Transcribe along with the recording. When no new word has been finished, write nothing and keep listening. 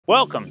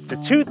Welcome to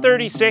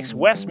 236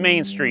 West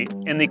Main Street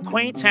in the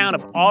quaint town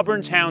of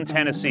Auburntown,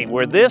 Tennessee,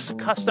 where this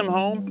custom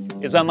home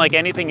is unlike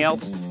anything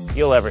else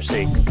you'll ever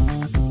see.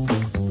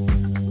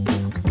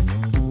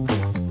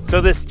 So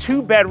this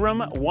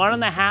 2-bedroom,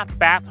 1.5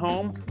 bath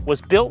home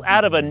was built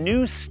out of a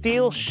new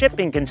steel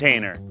shipping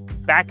container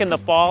back in the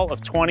fall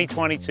of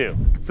 2022.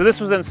 So this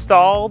was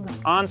installed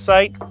on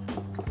site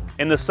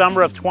in the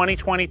summer of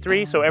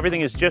 2023, so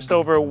everything is just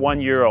over 1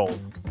 year old.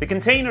 The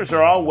containers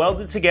are all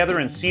welded together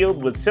and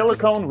sealed with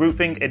silicone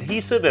roofing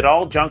adhesive at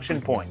all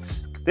junction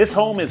points. This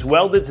home is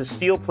welded to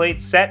steel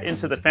plates set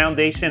into the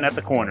foundation at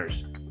the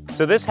corners.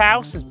 So this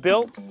house is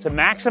built to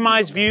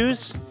maximize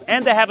views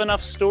and to have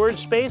enough storage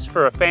space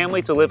for a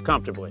family to live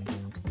comfortably.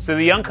 So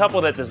the young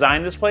couple that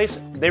designed this place,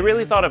 they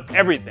really thought of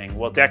everything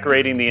while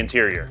decorating the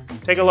interior.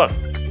 Take a look.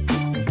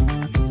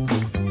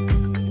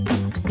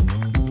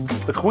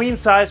 The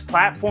queen-size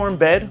platform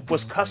bed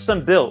was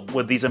custom built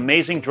with these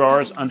amazing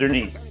drawers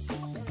underneath.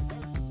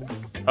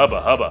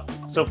 Hubba hubba.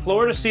 So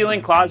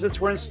floor-to-ceiling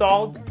closets were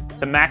installed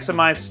to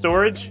maximize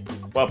storage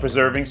while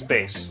preserving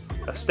space.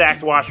 A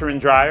stacked washer and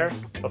dryer,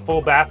 a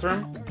full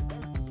bathroom,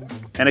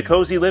 and a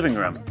cozy living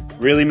room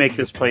really make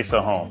this place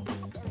a home.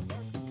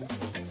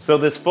 So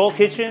this full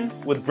kitchen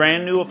with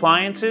brand new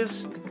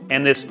appliances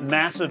and this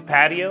massive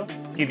patio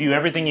give you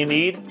everything you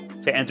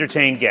need to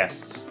entertain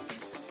guests.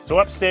 So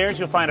upstairs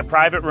you'll find a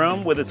private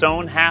room with its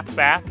own half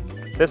bath.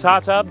 This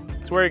hot tub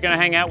is where you're going to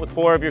hang out with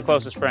 4 of your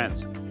closest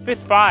friends. Fit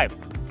 5.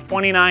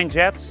 29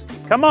 jets.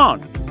 Come on.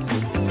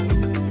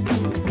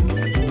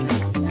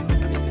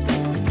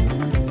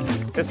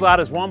 This lot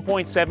is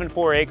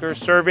 1.74 acres,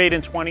 surveyed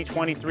in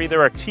 2023.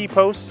 There are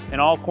T-posts in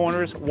all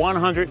corners,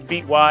 100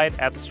 feet wide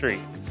at the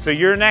street. So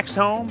your next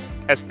home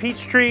has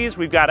peach trees,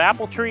 we've got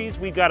apple trees,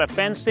 we've got a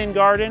fenced-in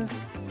garden,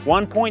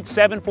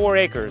 1.74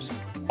 acres,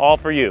 all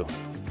for you.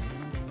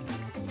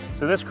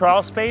 So this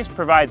crawl space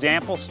provides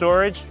ample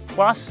storage,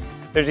 plus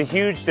there's a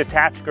huge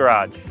detached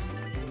garage.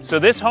 So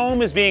this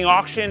home is being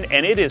auctioned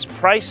and it is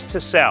priced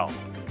to sell.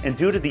 And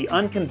due to the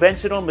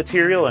unconventional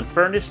material and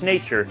furnished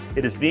nature,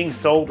 it is being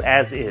sold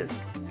as is.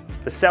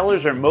 The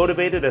sellers are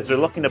motivated as they're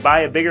looking to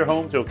buy a bigger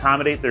home to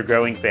accommodate their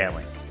growing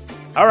family.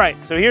 All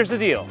right, so here's the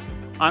deal.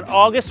 On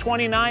August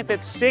 29th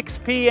at 6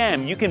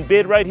 p.m., you can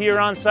bid right here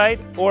on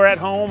site or at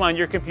home on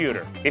your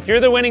computer. If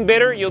you're the winning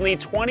bidder, you'll need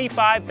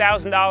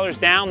 $25,000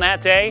 down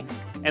that day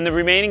and the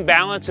remaining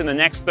balance in the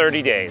next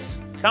 30 days.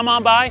 Come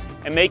on by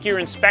and make your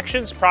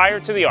inspections prior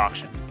to the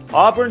auction.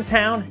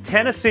 Auburntown,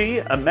 Tennessee,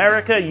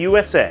 America,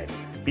 USA,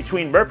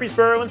 between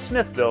Murfreesboro and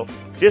Smithville,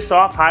 just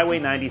off Highway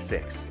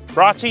 96.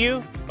 Brought to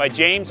you by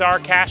James R.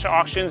 Cash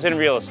Auctions and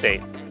Real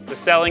Estate, the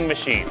selling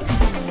machine.